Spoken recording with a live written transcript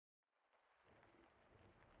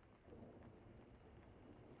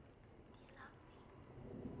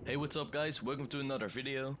Hey, what's up guys, welcome to another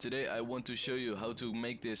video. Today I want to show you how to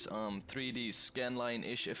make this 3D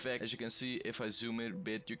scanline-ish effect. As you can see, if I zoom in a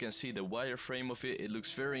bit, you can see the wireframe of it. It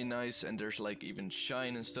looks very nice and there's like even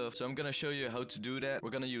shine and stuff. So I'm gonna show you how to do that. We're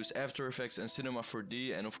gonna use After Effects and Cinema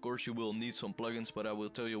 4D, and of course you will need some plugins, but I will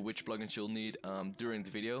tell you which plugins you'll need during the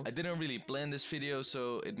video. I didn't really plan this video,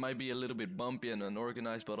 so it might be a little bit bumpy and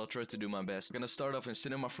unorganized, but I'll try to do my best. We're gonna start off in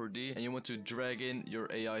Cinema 4D, and you want to drag in your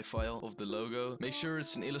AI file of the logo. Make sure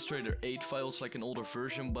it's an Illustrator 8 file, it's like an older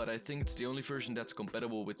version, but I think it's the only version that's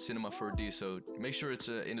compatible with Cinema 4D, so make sure it's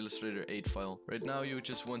an Illustrator 8 file. Right now you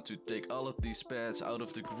just want to take all of these paths out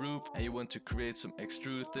of the group, and you want to create some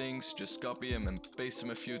extrude things. Just copy them and paste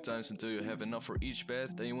them a few times until you have enough for each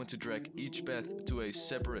path. Then you want to drag each path to a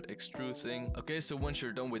separate extrude thing. Okay, so once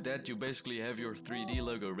you're done with that, you basically have your 3D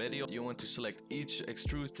logo ready. You want to select each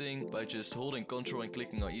extrude thing by just holding Ctrl and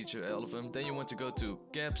clicking on each of them. Then you want to go to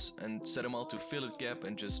caps and set them all to fillet cap,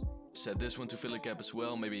 and just set this one to fillet cap as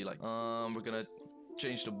well. Maybe like we're gonna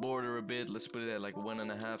change the border a bit. Let's put it at like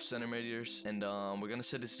 1.5 centimeters, and we're gonna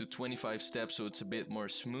set this to 25 steps so it's a bit more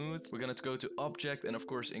smooth. We're gonna go to object and of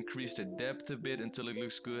course increase the depth a bit until it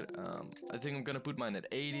looks good. I think I'm gonna put mine at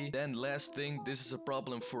 80. Then last thing, this is a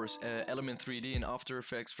problem for Element 3D in After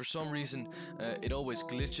Effects. For some reason it always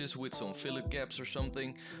glitches with some fillet caps or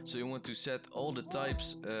something, so you want to set all the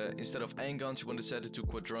types instead of angons, you want to set it to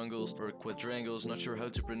quadrangles or quadrangles. Not sure how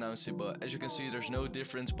to pronounce it, but as you can see there's no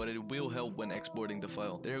difference, but it will help when exporting the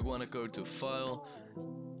file. There you want to go to File,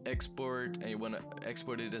 Export, and you want to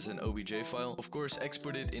export it as an OBJ file. Of course,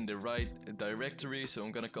 export it in the right directory, so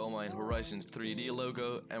I'm gonna call mine Horizon 3D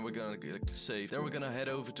logo, and we're gonna click save. Then we're gonna head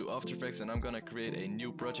over to After Effects, and I'm gonna create a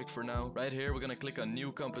new project for now. Right here, we're gonna click on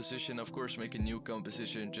New Composition. Of course, make a new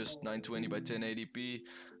composition, just 920 by 1080p,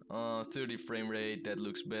 30 frame rate. That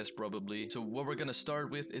looks best probably. So what we're gonna start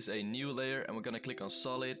with is a new layer, and we're gonna click on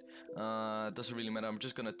Solid. Doesn't really matter. I'm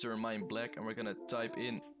just gonna turn mine black, and we're gonna type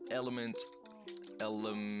in element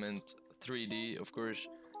 3D, of course.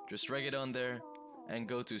 Just drag it on there and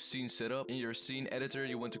go to scene setup. In your scene editor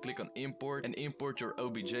you want to click on import and import your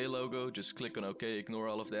OBJ logo. Just click on OK, ignore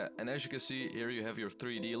all of that, and as you can see here you have your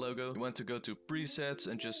 3D logo. You want to go to presets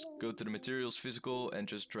and just go to the materials, physical, and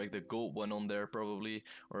just drag the gold one on there probably,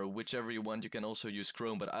 or whichever you want. You can also use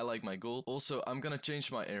chrome, but I like my gold. Also, I'm gonna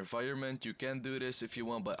change my environment. You can do this if you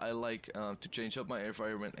want, but I like to change up my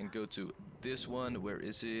environment and go to this one. Where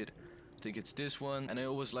is it? I think it's this one, and I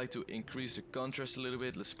always like to increase the contrast a little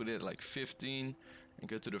bit. Let's put it at like 15 and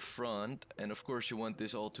go to the front, and of course you want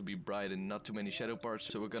this all to be bright and not too many shadow parts.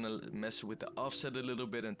 So we're gonna mess with the offset a little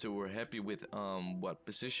bit until we're happy with what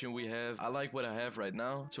position we have. I like what I have right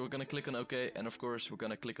now, so we're gonna click on OK, and of course we're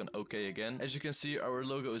gonna click on OK again. As you can see, our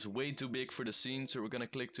logo is way too big for the scene, so we're gonna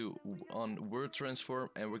click on World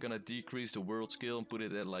Transform, and we're gonna decrease the world scale and put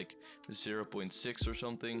it at like 0.6 or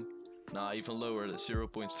something. Nah, even lower, at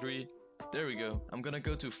 0.3. There we go. I'm gonna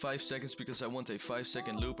go to 5 seconds because I want a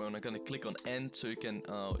 5-second loop, and I'm gonna click on end so you can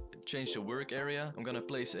change the work area. I'm gonna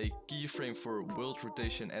place a keyframe for world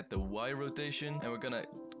rotation at the Y rotation, and we're gonna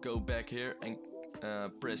go back here and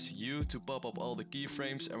press U to pop up all the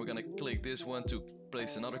keyframes, and we're gonna click this one to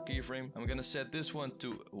place another keyframe. I'm gonna set this one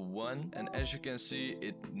to 1, and as you can see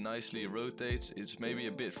it nicely rotates. It's maybe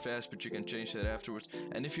a bit fast, but you can change that afterwards.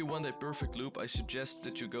 And if you want a perfect loop, I suggest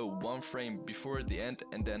that you go 1 frame before the end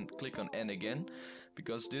and then click on N again,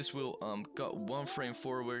 because this will cut 1 frame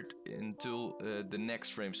forward until the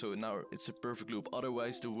next frame. So now it's a perfect loop,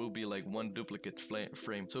 otherwise there will be like 1 duplicate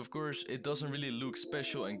frame. So of course it doesn't really look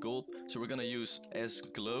special and gold, so we're gonna use S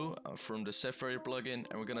Glow from the Sapphire plugin,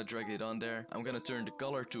 and we're gonna drag it on there. I'm gonna turn the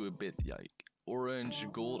color to a bit like orange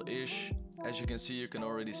gold-ish. As you can see, you can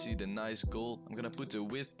already see the nice gold. I'm gonna put the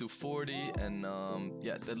width to 40, and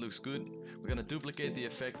yeah, that looks good. We're gonna duplicate the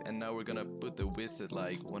effect, and now we're gonna put the width at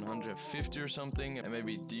like 150 or something, and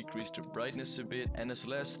maybe decrease the brightness a bit. And as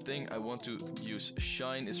last thing, I want to use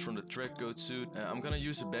shine. Is from the thread code suit. I'm gonna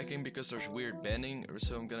use a backing because there's weird bending,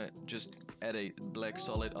 so I'm gonna just add a black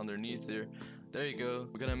solid underneath there. There you go.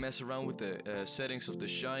 We're gonna mess around with the settings of the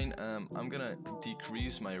shine. I'm gonna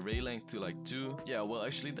decrease my ray length to like 2. Yeah, well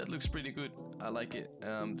actually that looks pretty good. I like it.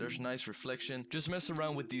 There's nice reflection. Just mess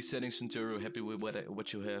around with these settings until you're happy with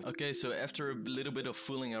what you have. Okay, so after a little bit of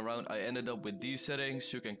fooling around, I ended up with these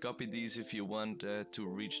settings. You can copy these if you want to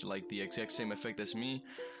reach like the exact same effect as me.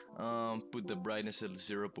 Put the brightness at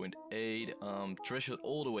 0.8, threshold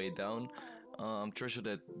all the way down, threshold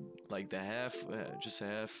at like the half, just a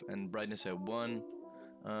half, and brightness at 1.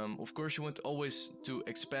 Of course you want always to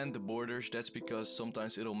expand the borders. That's because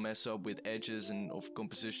sometimes it'll mess up with edges and of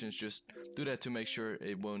compositions. Just do that to make sure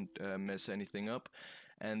it won't mess anything up.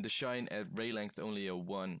 and the shine at ray length only a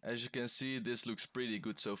 1. As you can see, this looks pretty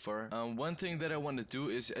good so far. One thing that I want to do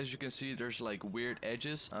is, as you can see, there's like weird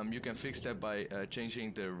edges. You can fix that by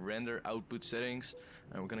changing the render output settings,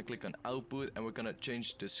 and we're gonna click on output and we're gonna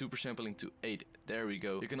change the super sampling to 8. There we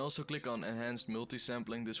go. You can also click on enhanced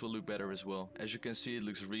multi-sampling. This will look better as well. As you can see, it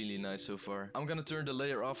looks really nice so far. I'm gonna turn the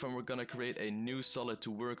layer off and we're gonna create a new solid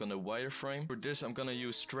to work on the wireframe. For this, I'm gonna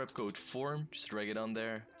use strap code form. Just drag it on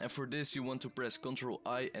there. And for this, you want to press Ctrl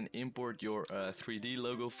I and import your 3D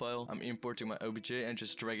logo file. I'm importing my OBJ and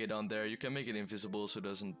just drag it on there. You can make it invisible so it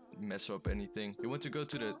doesn't mess up anything. You want to go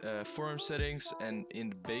to the form settings, and in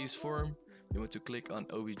the base form, you want to click on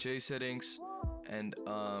OBJ settings, and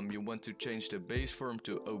you want to change the base form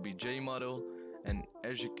to OBJ model. And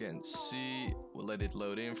as you can see, we'll let it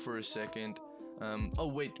load in for a second. Oh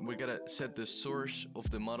wait, we gotta set the source of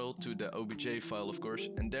the model to the OBJ file, of course.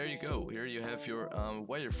 And there you go. Here you have your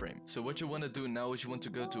wireframe. So what you want to do now is you want to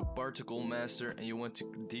go to particle master and you want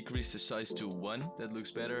to decrease the size to 1. That looks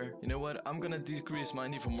better. You know what? I'm gonna decrease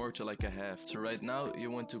mine even more to like a half. So right now you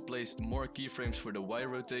want to place more keyframes for the Y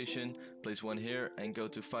rotation. Place one here and go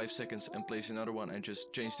to 5 seconds and place another one and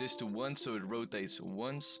just change this to 1 so it rotates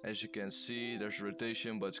once. As you can see, there's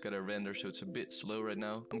rotation, but it's gotta render, so it's a bit slow right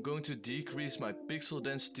now. I'm going to decrease my pixel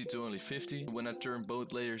density to only 50. When I turn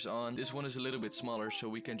both layers on, this one is a little bit smaller, so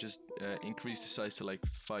we can just increase the size to like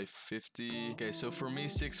 550. Okay, so for me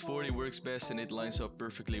 640 works best and it lines up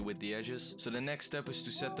perfectly with the edges. So the next step is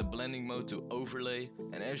to set the blending mode to overlay,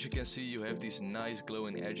 and as you can see, you have these nice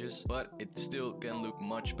glowing edges, but it still can look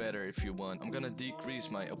much better if you want. I'm gonna decrease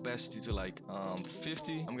my opacity to like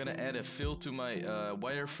 50. I'm gonna add a fill to my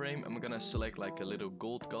wireframe. I'm gonna select like a little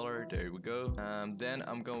gold color. There we go. Then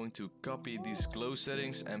I'm going to copy these glow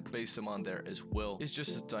settings and paste them on there as well. It's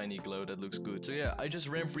just a tiny glow that looks good. So yeah, I just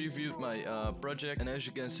ran previewed my project, and as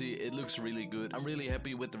you can see, it looks really good. I'm really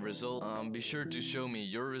happy with the result. Be sure to show me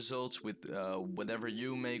your results with whatever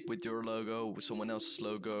you make with your logo, with someone else's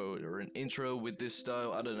logo, or an intro with this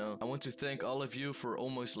style. I don't know. I want to thank all of you for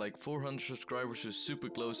almost like 400 subscribers. Is super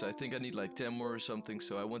close. I think I need like 10 more or something,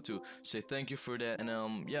 so I want to say thank you for that.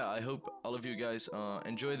 And yeah, I hope all of you guys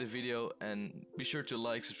enjoy the video, and be sure to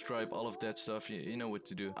like, subscribe, all of that stuff. You know what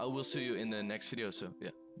to do. I will see you in the next video, so yeah,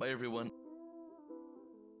 bye everyone.